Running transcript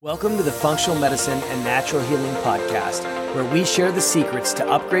Welcome to the Functional Medicine and Natural Healing Podcast, where we share the secrets to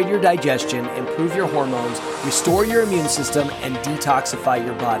upgrade your digestion, improve your hormones, restore your immune system, and detoxify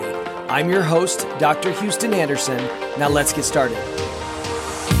your body. I'm your host, Dr. Houston Anderson. Now let's get started.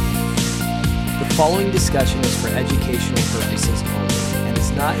 The following discussion is for educational purposes only and is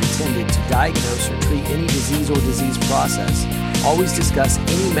not intended to diagnose or treat any disease or disease process. Always discuss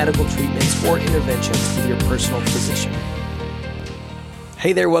any medical treatments or interventions with your personal physician.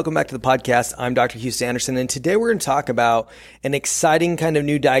 Hey there, welcome back to the podcast. I'm Dr. Houston Anderson, and today we're going to talk about an exciting kind of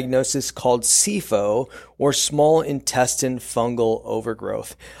new diagnosis called SIFO, or small intestine fungal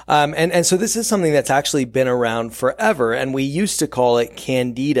overgrowth. And so this is something that's actually been around forever, and we used to call it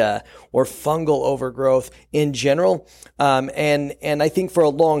candida or fungal overgrowth in general. And I think for a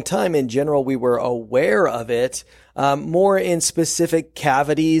long time in general, we were aware of it, more in specific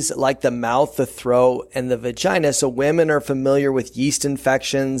cavities like the mouth, the throat, and the vagina. So women are familiar with yeast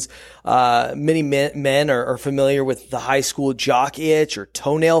infections. Many men are familiar with the high school jock itch or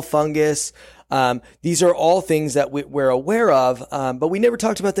toenail fungus. These are all things that we're aware of, but we never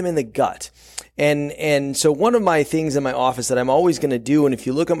talked about them in the gut. And so one of my things in my office that I'm always going to do, and if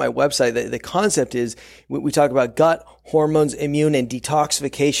you look at my website, the concept is we talk about gut, hormones, immune, and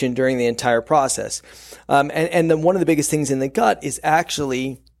detoxification during the entire process. And then one of the biggest things in the gut is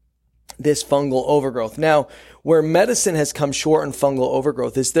actually this fungal overgrowth. Now, where medicine has come short on fungal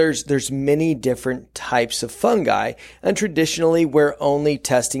overgrowth is there's many different types of fungi, and traditionally we're only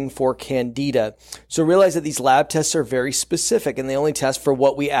testing for candida. So realize that these lab tests are very specific and they only test for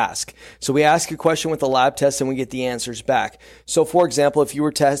what we ask. So we ask a question with the lab test and we get the answers back. So for example, if you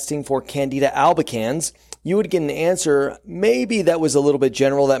were testing for Candida albicans, you would get an answer maybe that was a little bit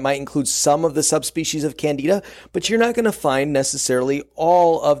general, that might include some of the subspecies of Candida, but you're not going to find necessarily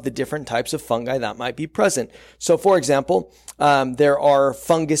all of the different types of fungi that might be present. So for example, there are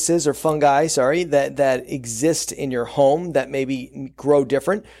fungi that exist in your home that maybe grow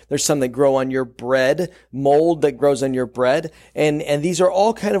different. There's some that grow on your bread, mold that grows on your bread, and these are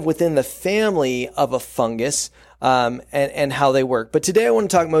all kind of within the family of a fungus. And how they work. But today I want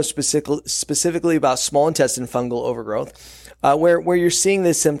to talk most specifically about small intestine fungal overgrowth, where you're seeing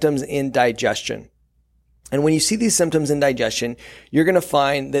the symptoms in digestion. And when you see these symptoms in digestion, you're going to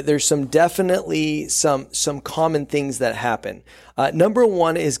find that there's definitely some common things that happen. Number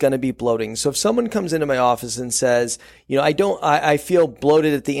one is going to be bloating. So if someone comes into my office and says, I feel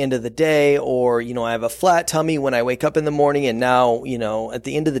bloated at the end of the day, or, I have a flat tummy when I wake up in the morning, and now, at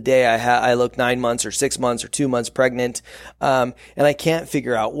the end of the day, I look 9 months or 6 months or 2 months pregnant, and I can't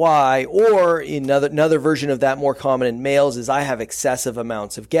figure out why. Or another version of that, more common in males, is I have excessive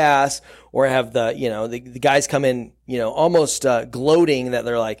amounts of gas, or I have the guys come in, almost gloating that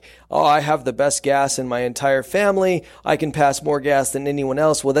they're like, oh, I have the best gas in my entire family. I can pass more gas than anyone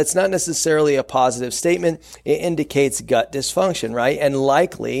else. Well, that's not necessarily a positive statement. It indicates gut dysfunction, right? And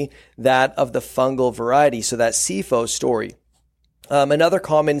likely that of the fungal variety. So that SIFO story. Another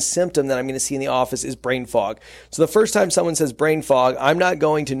common symptom that I'm going to see in the office is brain fog. So the first time someone says brain fog, I'm not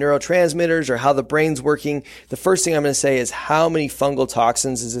going to neurotransmitters or how the brain's working. The first thing I'm going to say is how many fungal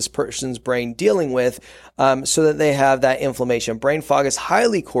toxins is this person's brain dealing with, so that they have that inflammation. Brain fog is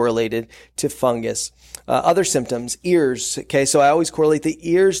highly correlated to fungus. Other symptoms, ears. Okay, so I always correlate the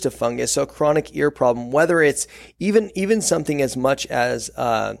ears to fungus. So a chronic ear problem, whether it's even something as much as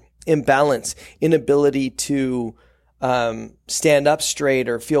imbalance, inability to stand up straight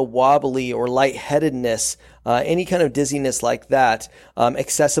or feel wobbly or lightheadedness, any kind of dizziness like that,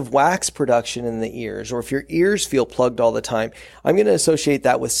 excessive wax production in the ears, or if your ears feel plugged all the time, I'm going to associate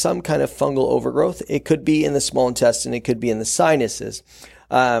that with some kind of fungal overgrowth. It could be in the small intestine. It could be in the sinuses.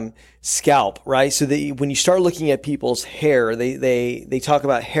 Scalp, right? So when you start looking at people's hair, they talk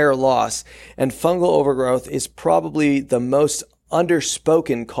about hair loss, and fungal overgrowth is probably the most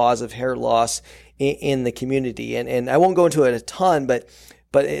underspoken cause of hair loss in the community. And I won't go into it a ton, but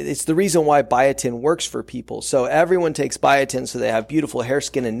it's the reason why biotin works for people. So everyone takes biotin so they have beautiful hair,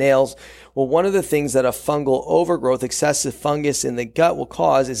 skin, and nails. Well, one of the things that a fungal overgrowth, excessive fungus in the gut will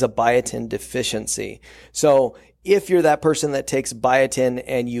cause is a biotin deficiency. So if you're that person that takes biotin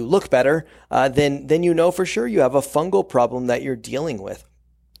and you look better, then you know for sure you have a fungal problem that you're dealing with.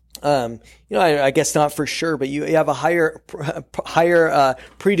 I guess not for sure, but you have a higher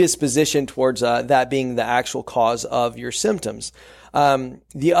predisposition towards that being the actual cause of your symptoms.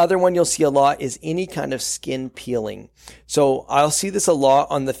 The other one you'll see a lot is any kind of skin peeling. So I'll see this a lot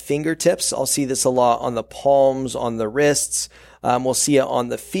on the fingertips. I'll see this a lot on the palms, on the wrists. We'll see it on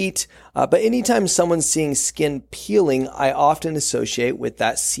the feet. But anytime someone's seeing skin peeling, I often associate with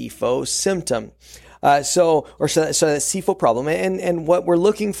that SIFO symptom. So that SIFO problem. And what we're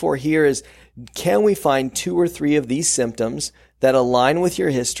looking for here is, can we find 2 or 3 of these symptoms that align with your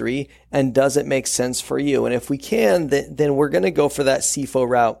history, and does it make sense for you? And if we can, then we're going to go for that SIFO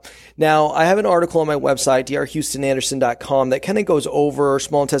route. Now, I have an article on my website, drhoustonanderson.com, that kind of goes over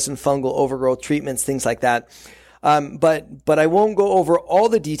small intestine fungal overgrowth treatments, things like that. But I won't go over all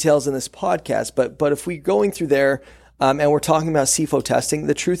the details in this podcast, but if we're going through there, and we're talking about SIFO testing,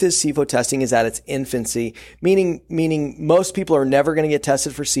 the truth is SIFO testing is at its infancy, meaning most people are never going to get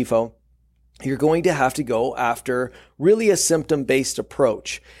tested for SIFO. You're going to have to go after really a symptom-based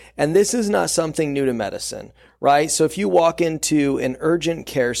approach. And this is not something new to medicine, right? So if you walk into an urgent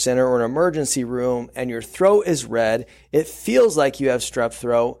care center or an emergency room and your throat is red, it feels like you have strep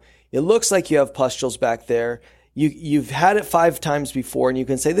throat, it looks like you have pustules back there, you've had it 5 times before, and you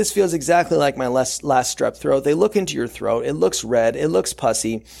can say, this feels exactly like my last strep throat. They look into your throat. It looks red. It looks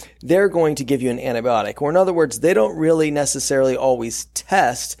pussy. They're going to give you an antibiotic. Or in other words, they don't really necessarily always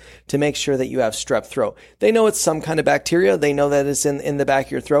test to make sure that you have strep throat. They know it's some kind of bacteria. They know that it's in the back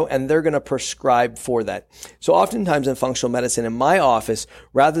of your throat, and they're going to prescribe for that. So oftentimes in functional medicine, in my office,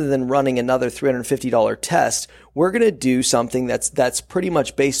 rather than running another $350 test, we're going to do something that's pretty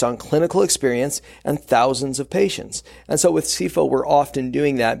much based on clinical experience and thousands of patients. And so with SIFO, we're often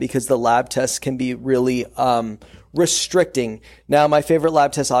doing that because the lab tests can be really restricting. Now, my favorite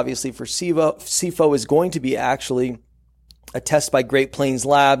lab test, obviously, for SIFO is going to be actually a test by Great Plains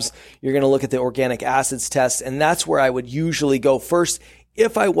Labs. You're going to look at the organic acids test, and that's where I would usually go first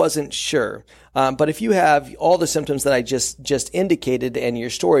if I wasn't sure. But if you have all the symptoms that I just indicated and your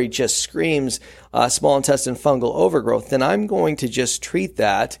story just screams small intestine fungal overgrowth, then I'm going to just treat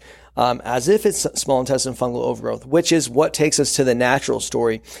that as if it's small intestine fungal overgrowth, which is what takes us to the natural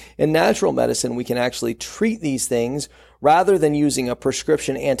story. In natural medicine, we can actually treat these things rather than using a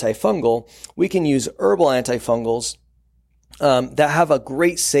prescription antifungal. We can use herbal antifungals that have a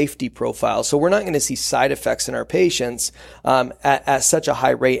great safety profile. So we're not going to see side effects in our patients at such a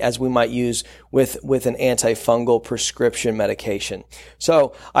high rate as we might use with an antifungal prescription medication.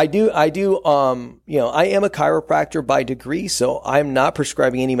 So I am a chiropractor by degree, so I'm not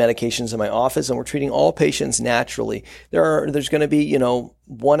prescribing any medications in my office, and we're treating all patients naturally. There's going to be,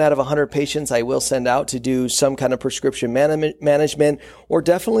 1 out of 100 patients I will send out to do some kind of prescription management, or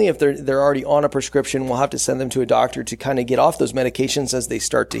definitely if they're already on a prescription, we'll have to send them to a doctor to kind of get off those medications as they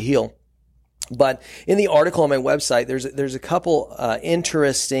start to heal. But in the article on my website, there's a couple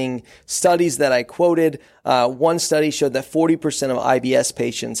interesting studies that I quoted. One study showed that 40% of IBS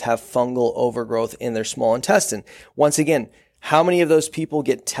patients have fungal overgrowth in their small intestine. Once again, how many of those people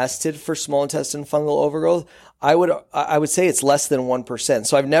get tested for small intestine fungal overgrowth? I would say it's less than 1%.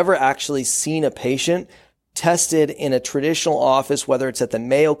 So I've never actually seen a patient tested in a traditional office, whether it's at the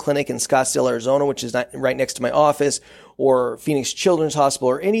Mayo Clinic in Scottsdale, Arizona, which is right next to my office, or Phoenix Children's Hospital,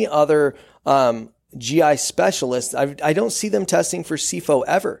 or any other GI specialist. I don't see them testing for SIFO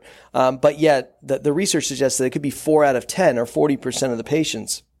ever. But yet the research suggests that it could be 4 out of 10 or 40% of the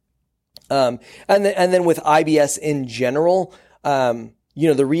patients. And then with IBS in general,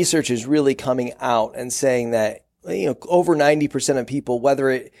 the research is really coming out and saying that, over 90% of people, whether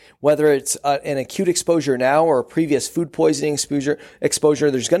it's an acute exposure now or a previous food poisoning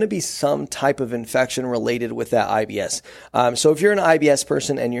exposure, there's going to be some type of infection related with that IBS. So if you're an IBS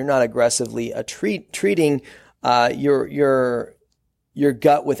person and you're not aggressively treating your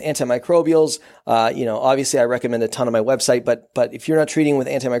gut with antimicrobials, obviously I recommend a ton on my website, but if you're not treating with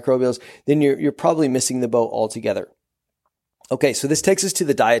antimicrobials, then you're probably missing the boat altogether. Okay, so this takes us to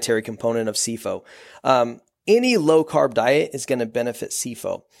the dietary component of SIFO. Any low-carb diet is going to benefit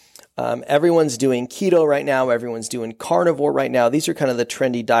SIFO. Everyone's doing keto right now. Everyone's doing carnivore right now. These are kind of the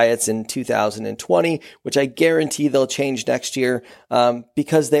trendy diets in 2020, which I guarantee they'll change next year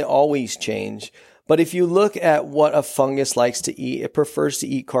because they always change. But if you look at what a fungus likes to eat, it prefers to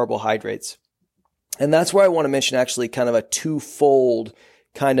eat carbohydrates. And that's where I want to mention actually kind of a twofold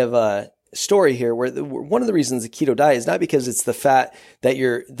kind of a story here, where one of the reasons the keto diet is not because it's the fat that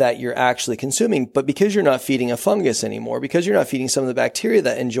you're actually consuming, but because you're not feeding a fungus anymore, because you're not feeding some of the bacteria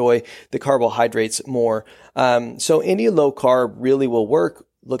that enjoy the carbohydrates more. So any low carb really will work.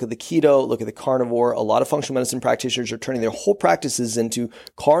 Look at the keto, look at the carnivore. A lot of functional medicine practitioners are turning their whole practices into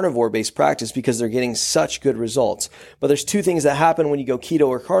carnivore-based practice because they're getting such good results. But there's 2 things that happen when you go keto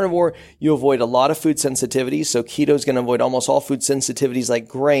or carnivore. You avoid a lot of food sensitivities. So keto is going to avoid almost all food sensitivities like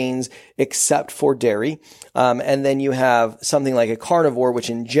grains, except for dairy. And then you have something like a carnivore,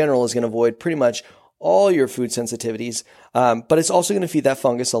 which in general is going to avoid pretty much all your food sensitivities, but it's also going to feed that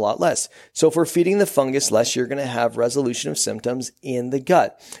fungus a lot less. So if we're feeding the fungus less, you're going to have resolution of symptoms in the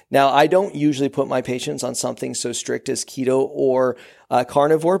gut. Now, I don't usually put my patients on something so strict as keto or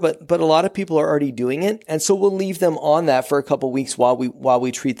carnivore, but a lot of people are already doing it. And so we'll leave them on that for a couple weeks while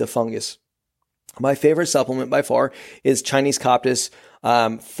we treat the fungus. My favorite supplement by far is Chinese Coptis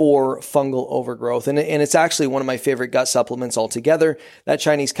for fungal overgrowth. And it's actually one of my favorite gut supplements altogether. That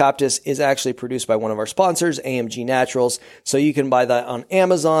Chinese Coptis is actually produced by one of our sponsors, AMG Naturals. So you can buy that on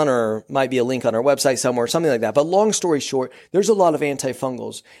Amazon, or might be a link on our website somewhere, something like that. But long story short, there's a lot of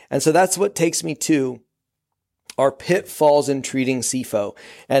antifungals. And so that's what takes me to our pitfalls in treating SIFO.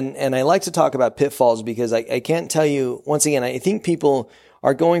 And I like to talk about pitfalls because I can't tell you, once again, I think people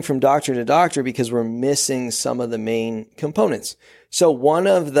are going from doctor to doctor because we're missing some of the main components. So one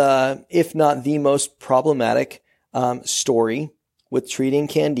of the, if not the most problematic story with treating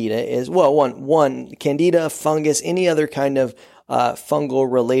candida is, well, one candida, fungus, any other kind of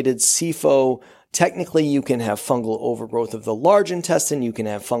fungal related SIFO. Technically, you can have fungal overgrowth of the large intestine. You can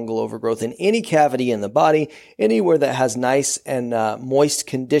have fungal overgrowth in any cavity in the body, anywhere that has nice and moist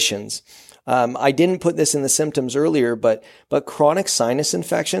conditions. I didn't put this in the symptoms earlier, but chronic sinus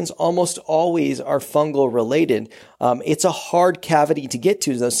infections almost always are fungal related. It's a hard cavity to get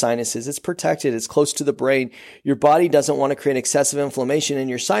to, those sinuses. It's protected. It's close to the brain. Your body doesn't want to create excessive inflammation in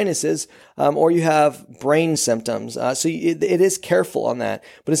your sinuses, or you have brain symptoms. So it is careful on that.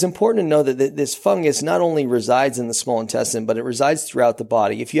 But it's important to know that this fungus not only resides in the small intestine, but it resides throughout the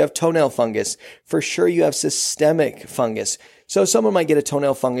body. If you have toenail fungus, for sure you have systemic fungus. So someone might get a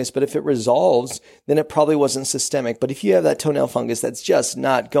toenail fungus, but if it resolves, then it probably wasn't systemic. But if you have that toenail fungus that's just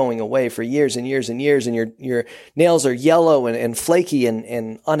not going away for years and years and years, and your nails are yellow and flaky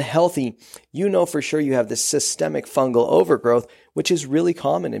and unhealthy, you know for sure you have this systemic fungal overgrowth, which is really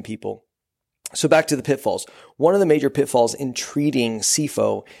common in people. So back to the pitfalls. One of the major pitfalls in treating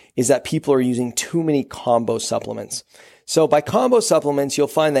SIFO is that people are using too many combo supplements. So by combo supplements, you'll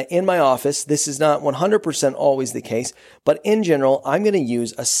find that in my office, this is not 100% always the case, but in general, I'm going to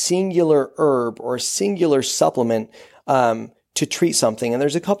use a singular herb or a singular supplement to treat something. And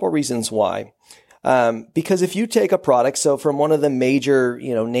there's a couple reasons why. Because if you take a product, so from one of the major,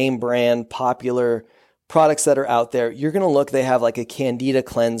 name brand popular products that are out there, you're going to look, they have like a Candida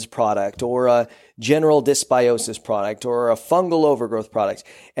cleanse product or a general dysbiosis product or a fungal overgrowth product.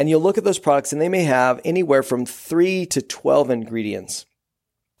 And you'll look at those products and they may have anywhere from 3 to 12 ingredients.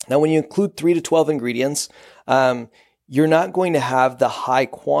 Now, when you include 3 to 12 ingredients, you're not going to have the high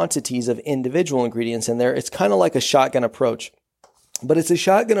quantities of individual ingredients in there. It's kind of like a shotgun approach, but it's a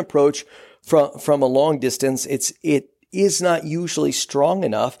shotgun approach from a long distance. It is not usually strong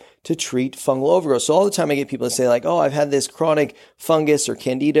enough to treat fungal overgrowth. So all the time I get people to say like, oh, I've had this chronic fungus or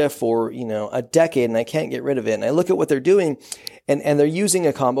candida for, a decade and I can't get rid of it. And I look at what they're doing and they're using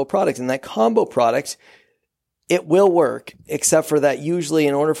a combo product, and that combo product, it will work, except for that usually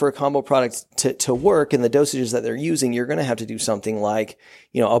in order for a combo product to work and the dosages that they're using, you're going to have to do something like,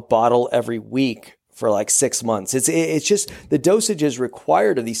 a bottle every week for like 6 months. It's just the dosages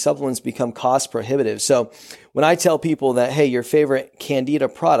required of these supplements become cost prohibitive. So when I tell people that, hey, your favorite candida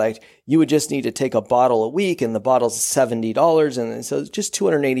product, you would just need to take a bottle a week and the bottle's $70. And so it's just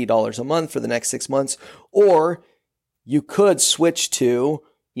 $280 a month for the next 6 months. Or you could switch to,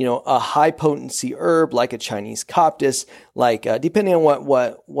 a high potency herb like a Chinese Coptis, like, depending on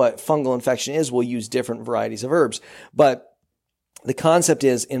what fungal infection is, we'll use different varieties of herbs. But the concept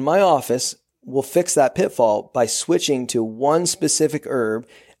is, in my office, we'll fix that pitfall by switching to one specific herb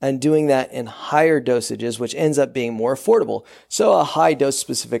and doing that in higher dosages, which ends up being more affordable. So a high dose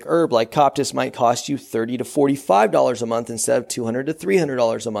specific herb like Coptis might cost you $30 to $45 a month instead of $200 to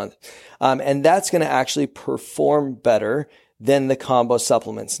 $300 a month. And that's going to actually perform better than the combo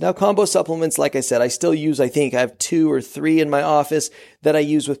supplements. Now, combo supplements, like I said, I still use, I have 2 or 3 in my office that I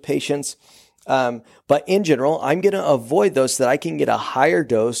use with patients. But in general, I'm going to avoid those so that I can get a higher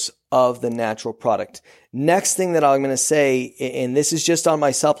dose of the natural product. Next thing that I'm going to say, and this is just on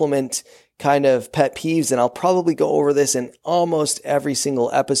my supplement kind of pet peeves, and I'll probably go over this in almost every single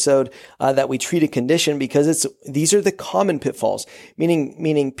episode that we treat a condition, because these are the common pitfalls,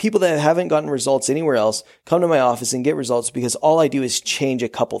 meaning people that haven't gotten results anywhere else come to my office and get results because all I do is change a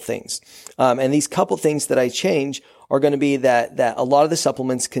couple things. And these couple things that I change are going to be that a lot of the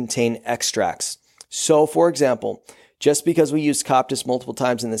supplements contain extracts. So for example, just because we used Coptis multiple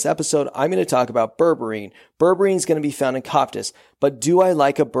times in this episode, I'm going to talk about berberine. Berberine is going to be found in Coptis, but do I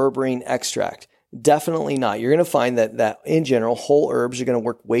like a berberine extract? Definitely not. You're going to find that in general, whole herbs are going to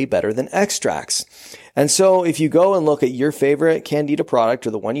work way better than extracts. And so if you go and look at your favorite Candida product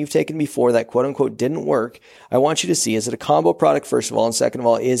or the one you've taken before that quote unquote didn't work, I want you to see, is it a combo product first of all? And second of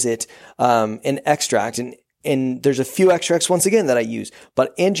all, is it an extract? And there's a few extracts once again that I use,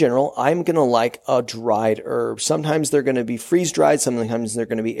 but in general, I'm going to like a dried herb. Sometimes they're going to be freeze dried. Sometimes they're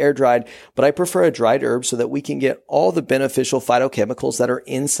going to be air dried, but I prefer a dried herb so that we can get all the beneficial phytochemicals that are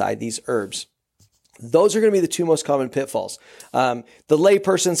inside these herbs. Those are going to be the two most common pitfalls. The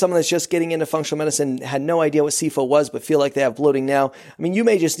layperson, someone that's just getting into functional medicine, had no idea what SIFO was, but feel like they have bloating now. I mean, you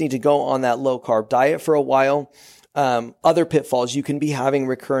may just need to go on that low carb diet for a while. Other pitfalls, you can be having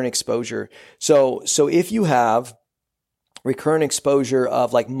recurrent exposure. So if you have recurrent exposure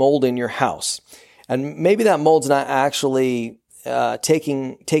of like mold in your house, and maybe that mold's not actually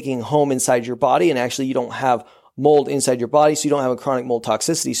taking home inside your body, and actually you don't have mold inside your body, so you don't have a chronic mold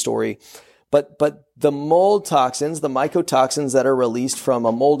toxicity story. But the mold toxins, the mycotoxins that are released from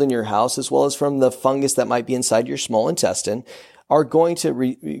a mold in your house, as well as from the fungus that might be inside your small intestine, are going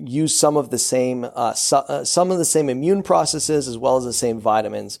to use some of the same immune processes as well as the same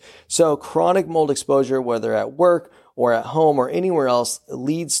vitamins. So chronic mold exposure, whether at work or at home or anywhere else,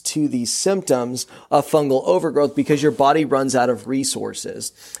 leads to these symptoms of fungal overgrowth because your body runs out of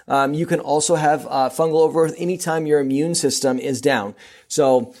resources. You can also have fungal overgrowth anytime your immune system is down.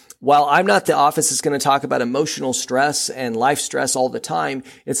 So while I'm not the office that's going to talk about emotional stress and life stress all the time,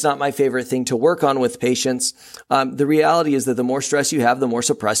 it's not my favorite thing to work on with patients. The reality is that the more stress you have, the more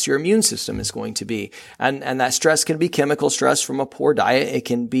suppressed your immune system is going to be. And that stress can be chemical stress from a poor diet. It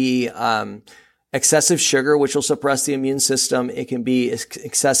can be excessive sugar, which will suppress the immune system. It can be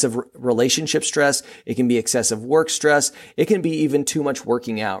excessive relationship stress. It can be excessive work stress. It can be even too much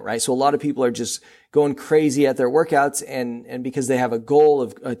working out, right? So a lot of people are just going crazy at their workouts and because they have a goal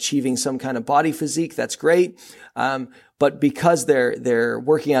of achieving some kind of body physique, that's great. But because they're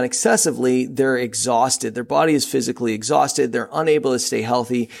working out excessively, they're exhausted. Their body is physically exhausted. They're unable to stay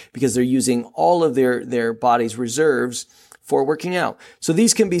healthy because they're using all of their body's reserves for working out. So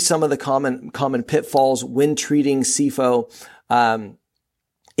these can be some of the common pitfalls when treating SIFO.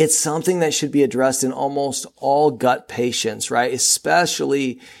 It's something that should be addressed in almost all gut patients, right?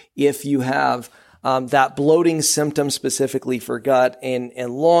 Especially if you have that bloating symptom specifically for gut. And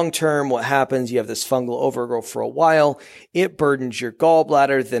long term, what happens, you have this fungal overgrowth for a while. It burdens your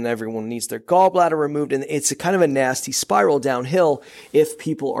gallbladder. Then everyone needs their gallbladder removed. And it's a kind of a nasty spiral downhill if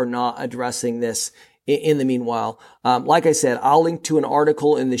people are not addressing this in the meanwhile. Like I said, I'll link to an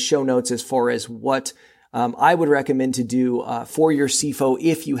article in the show notes as far as what I would recommend to do for your SIFO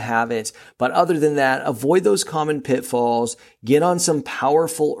if you have it. But other than that, avoid those common pitfalls. Get on some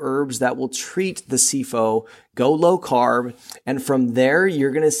powerful herbs that will treat the SIFO. Go low carb. And from there,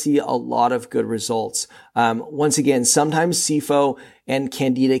 you're going to see a lot of good results. Once again, sometimes SIFO and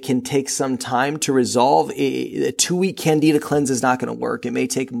Candida can take some time to resolve. A 2-week Candida cleanse is not going to work. It may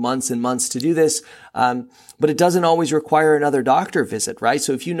take months and months to do this. But it doesn't always require another doctor visit, right?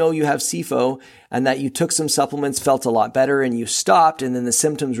 So if you know you have SIFO and that you took some supplements, felt a lot better, and you stopped, and then the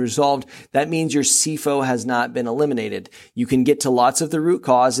symptoms resolved, that means your SIFO has not been eliminated. You can get to lots of the root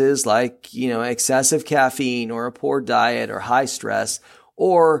causes like, excessive caffeine or a poor diet or high stress,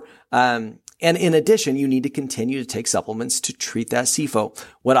 or, and in addition, you need to continue to take supplements to treat that SIFO.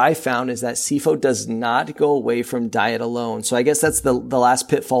 What I found is that SIFO does not go away from diet alone. So I guess that's the last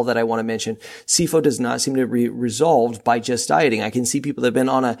pitfall that I want to mention. SIFO does not seem to be resolved by just dieting. I can see people that have been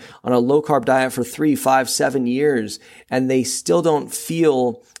on a low carb diet for 3, 5, 7 years, and they still don't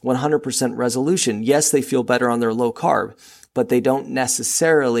feel 100% resolution. Yes, they feel better on their low carb, but they don't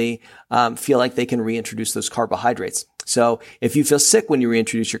necessarily feel like they can reintroduce those carbohydrates. So if you feel sick when you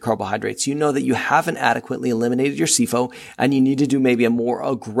reintroduce your carbohydrates, you know that you haven't adequately eliminated your SIFO and you need to do maybe a more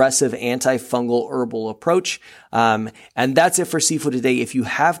aggressive antifungal herbal approach. And that's it for SIFO today. If you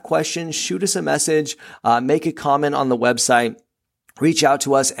have questions, shoot us a message, make a comment on the website, reach out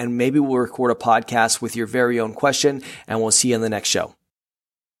to us, and maybe we'll record a podcast with your very own question, and we'll see you in the next show.